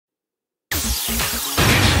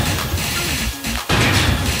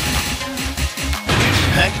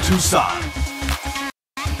to side.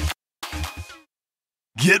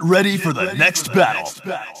 Get ready for the next battle.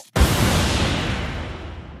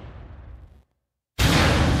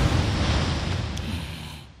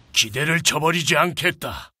 기대를 저버리지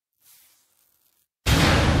않겠다.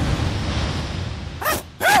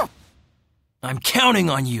 I'm counting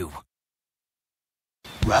on you.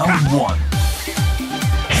 Round 1.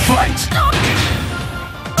 Fight!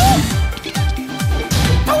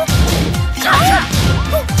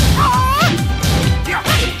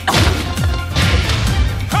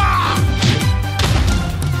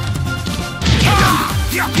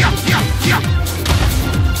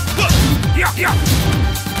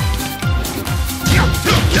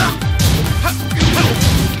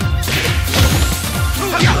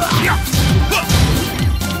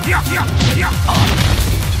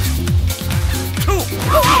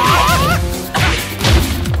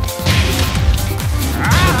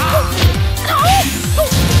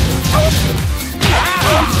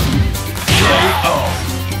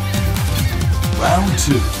 Round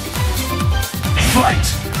 2.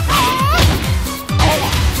 Fight!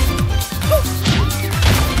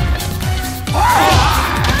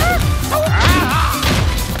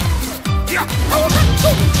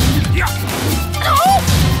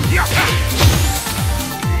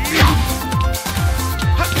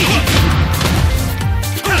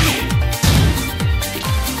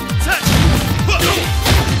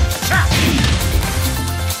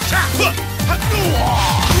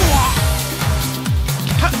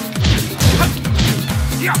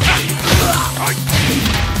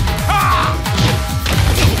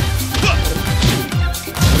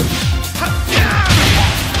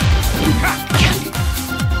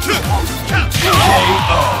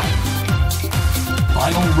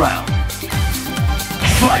 Final round.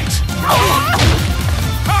 Fight!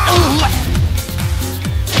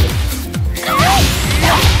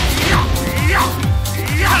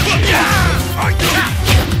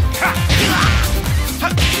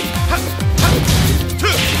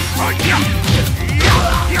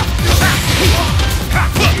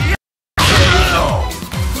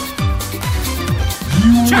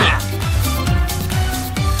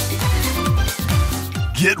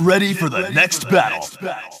 Get ready for the next battle.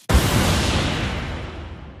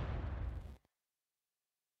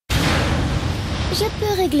 Je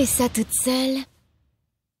peux régler ça toute seule.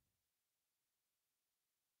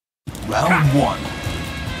 Round 1.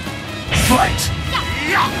 Fight!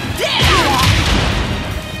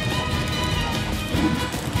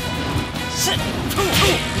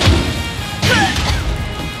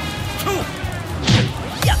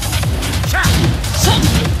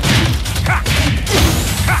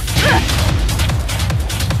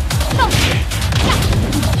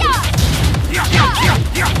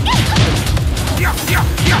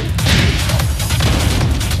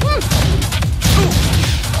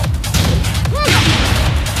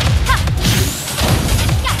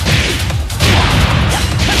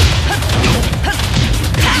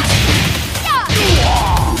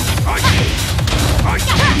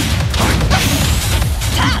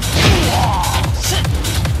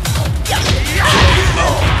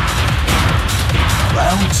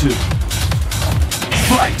 Round 2.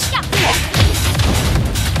 Fight!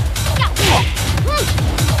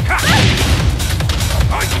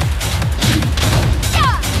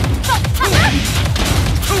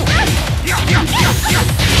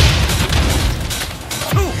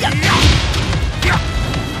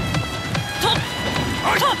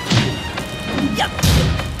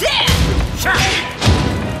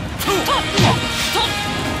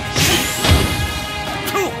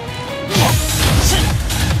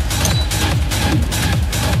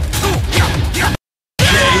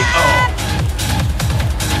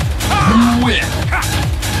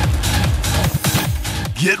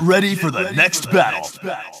 Get ready for the next battle.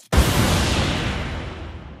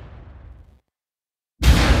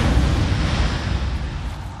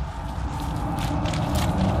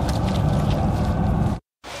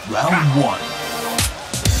 Round 1.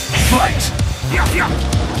 Fight!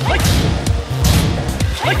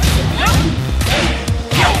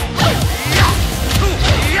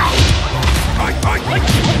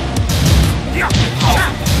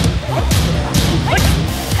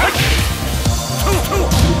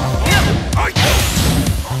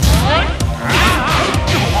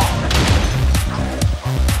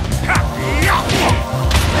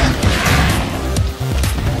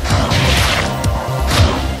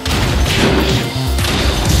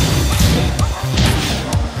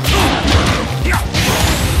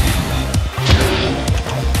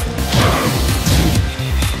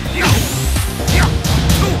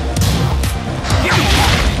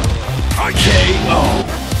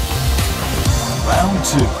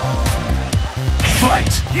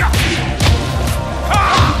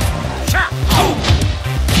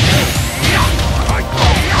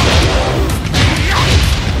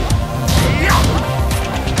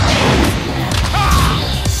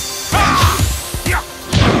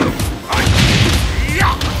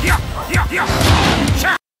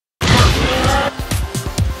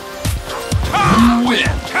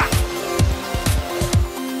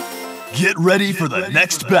 Get ready for the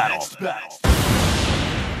next battle.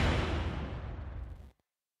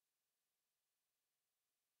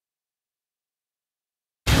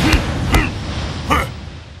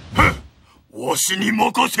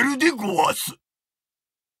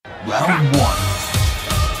 Round 1.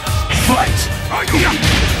 Fight!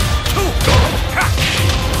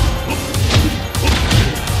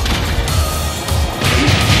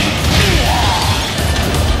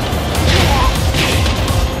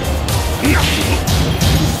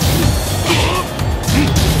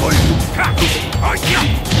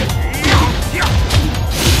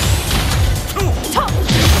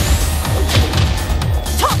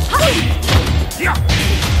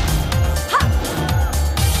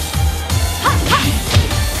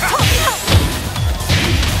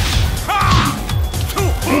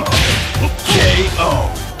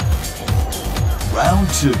 KO. Round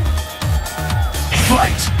 2.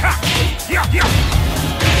 Fight! KO.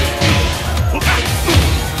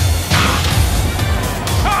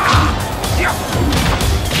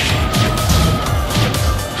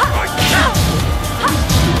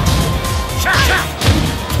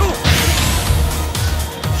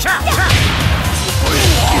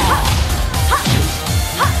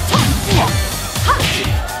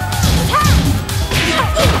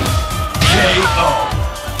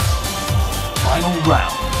 Final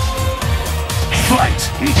round. Fight!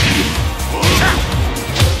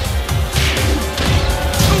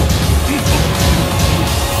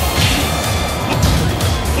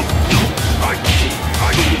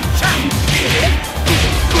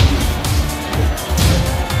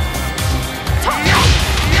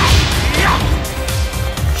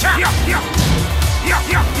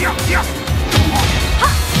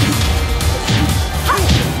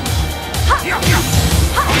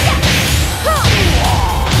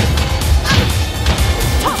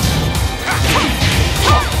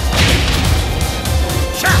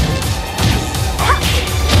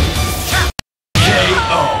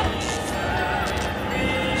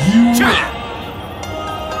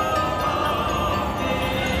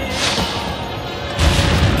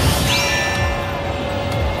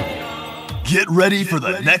 Get ready for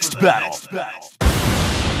the next battle.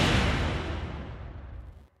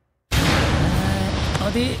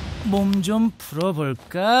 어디 몸 좀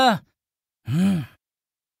풀어볼까?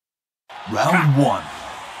 Round 1.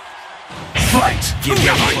 Fight! Get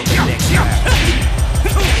ready for the next battle.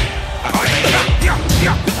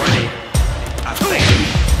 I fade him.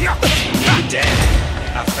 He down.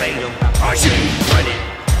 I fade him. Run it.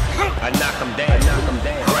 I knock him down.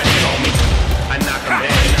 Run it on me. I knock him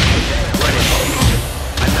down. Run it on me.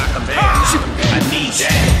 I knock him down. I need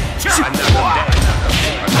that. I knock him down.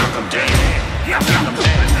 I knock him down. I knock him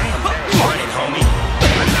down. Run it, homie.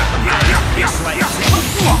 I knock him down. It's like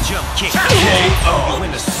jump kick. KO. You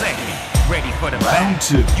in a second. Ready for the round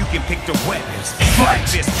 2. You can pick the weapons. Fight!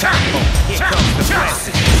 This combo. Here comes the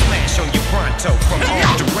blessing. Smash on your pronto from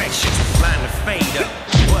all directions. Line the fade up.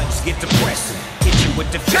 Buttons get depressing. Hit you with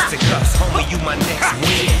the fisticuffs. Homie, you my next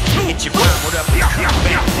win. Hit you powered up and come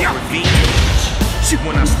back for revenge.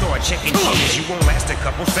 When I start checking cheese, you won't last a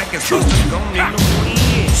couple seconds. Buster's gone in the wind.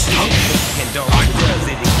 And dog does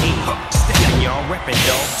it again. Stepping y'all reppin'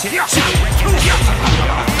 dog tips.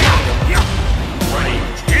 Run it.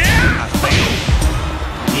 I fade him.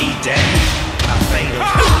 Need that. I fade him.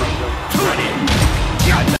 Run it.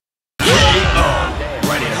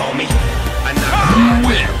 Run it, homie. I knock him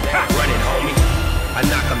down. Run it, homie. I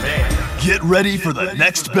knock him down. Get ready for the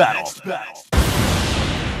next battle.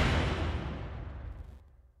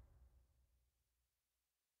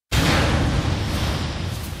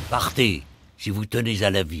 Partez, si vous tenez à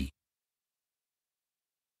la vie.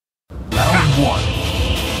 Round 1.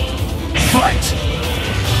 Fight!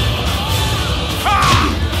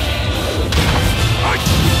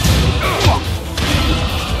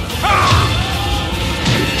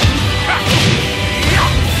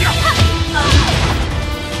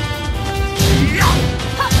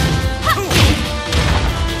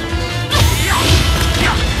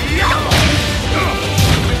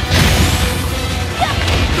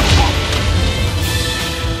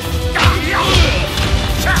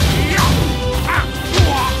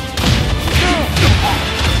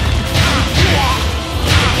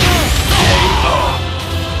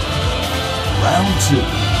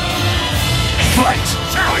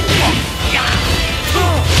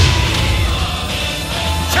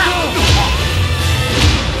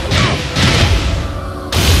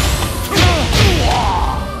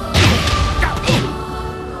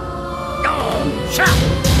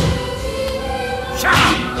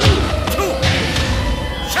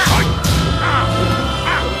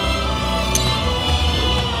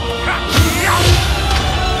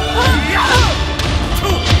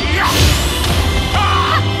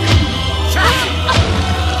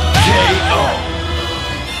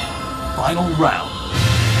 Final round.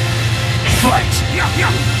 Fight!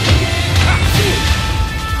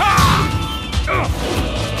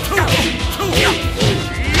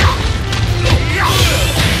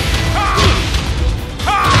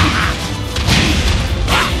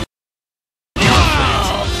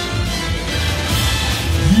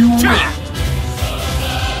 You win!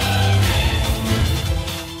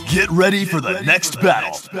 Get ready for the next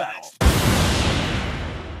battle.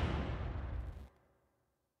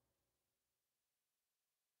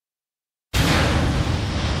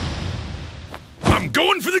 I'm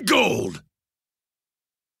going for the gold!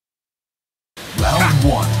 Round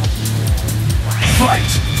one.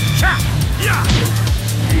 Fight!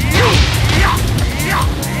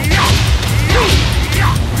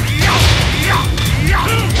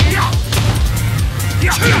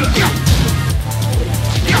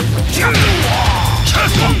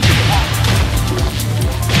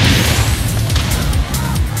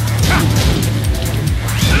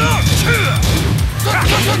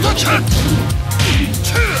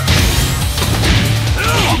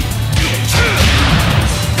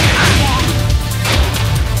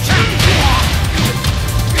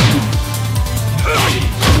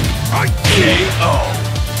 KO.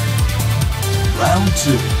 Round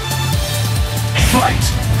two. Fight!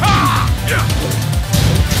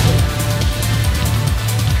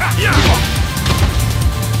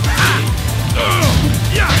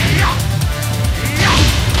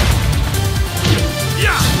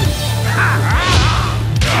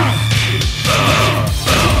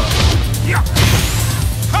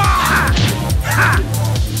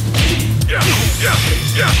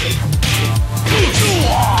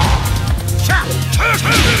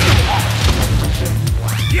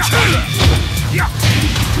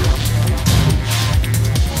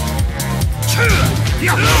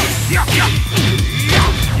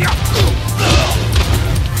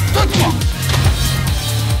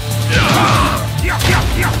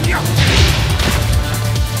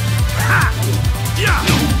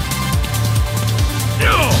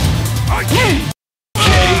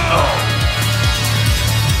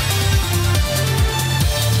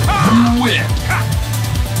 You win!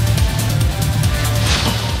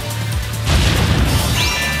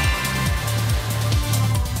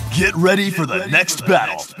 Get ready for the next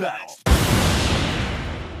battle.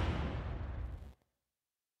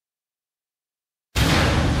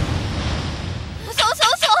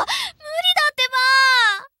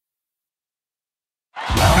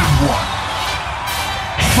 Round one.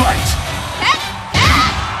 Fight!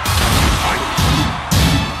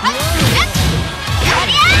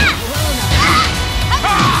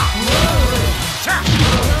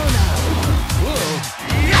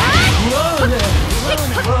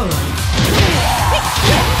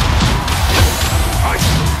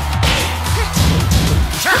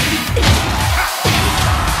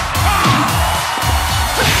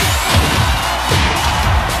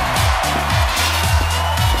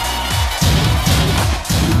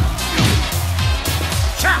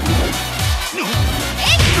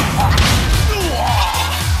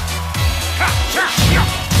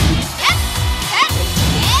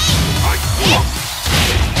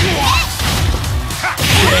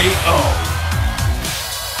 KO.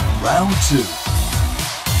 Round two.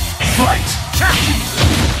 Fight!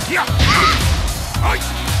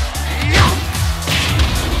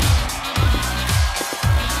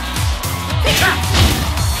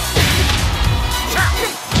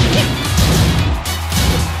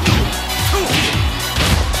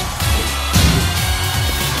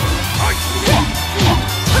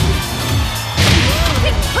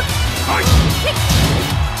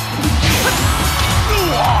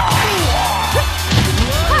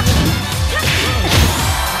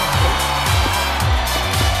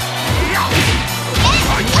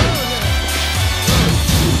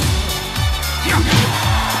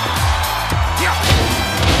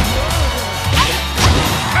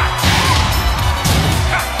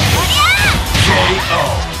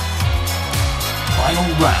 Final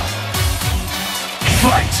round.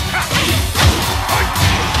 Fight!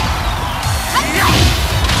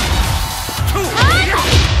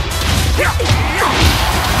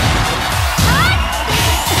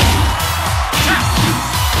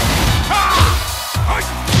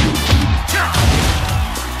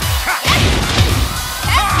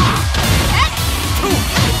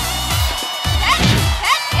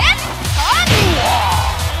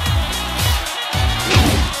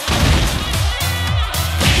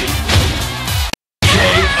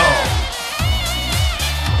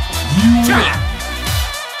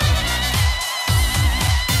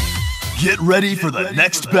 Get ready for the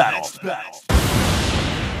next battle.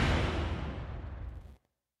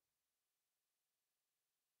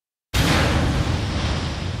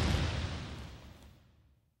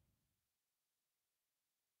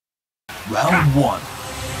 Round one.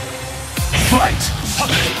 Fight!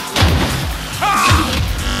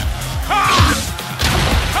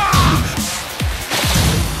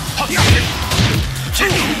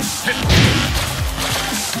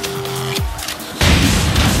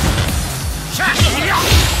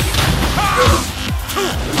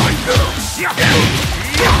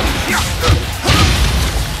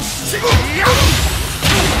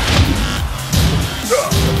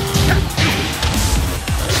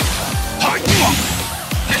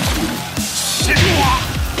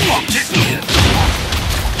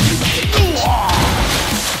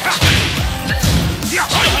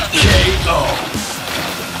 KO.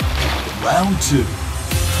 Round two.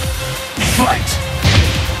 Fight!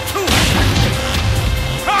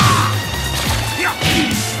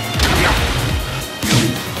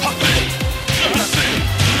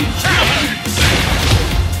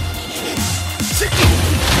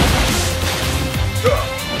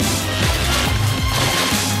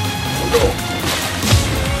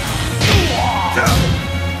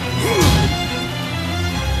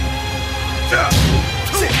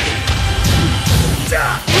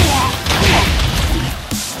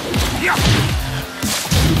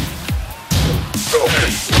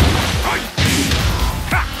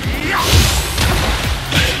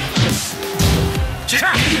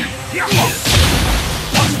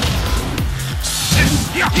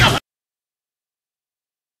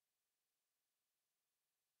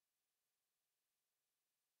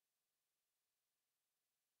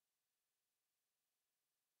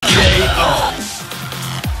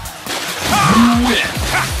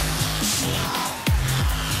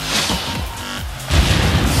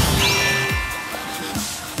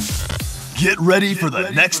 Get ready for the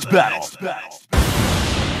next battle.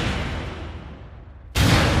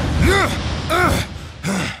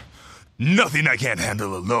 Nothing I can't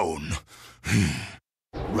handle alone.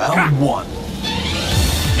 Round one.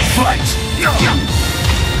 Fight!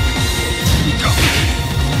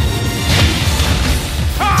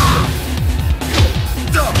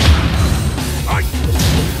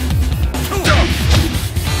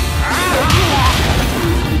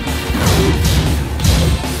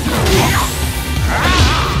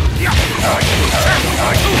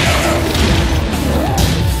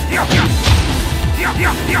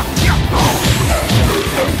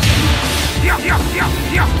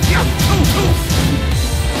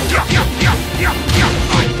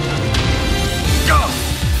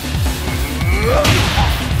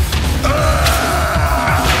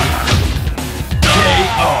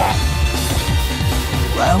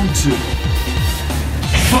 Round two.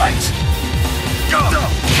 Fight!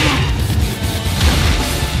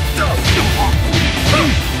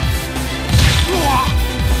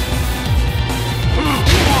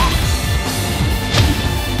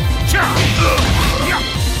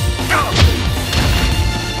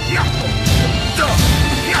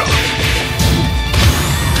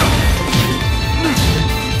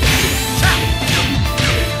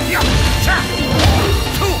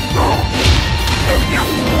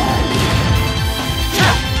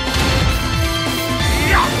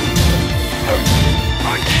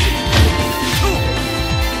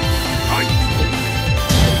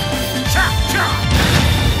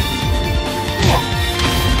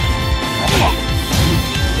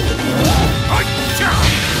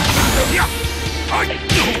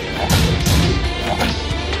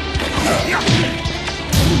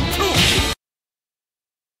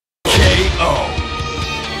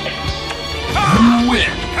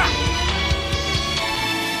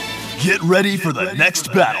 Get ready for the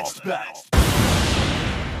next battle.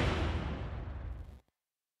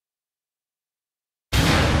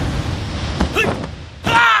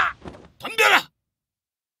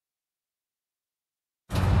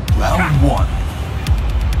 Round one.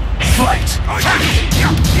 Fight!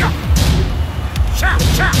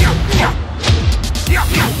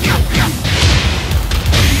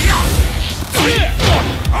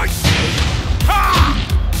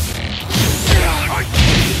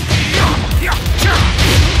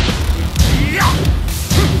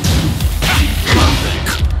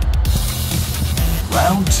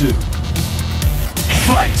 Round two.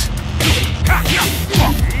 Fight!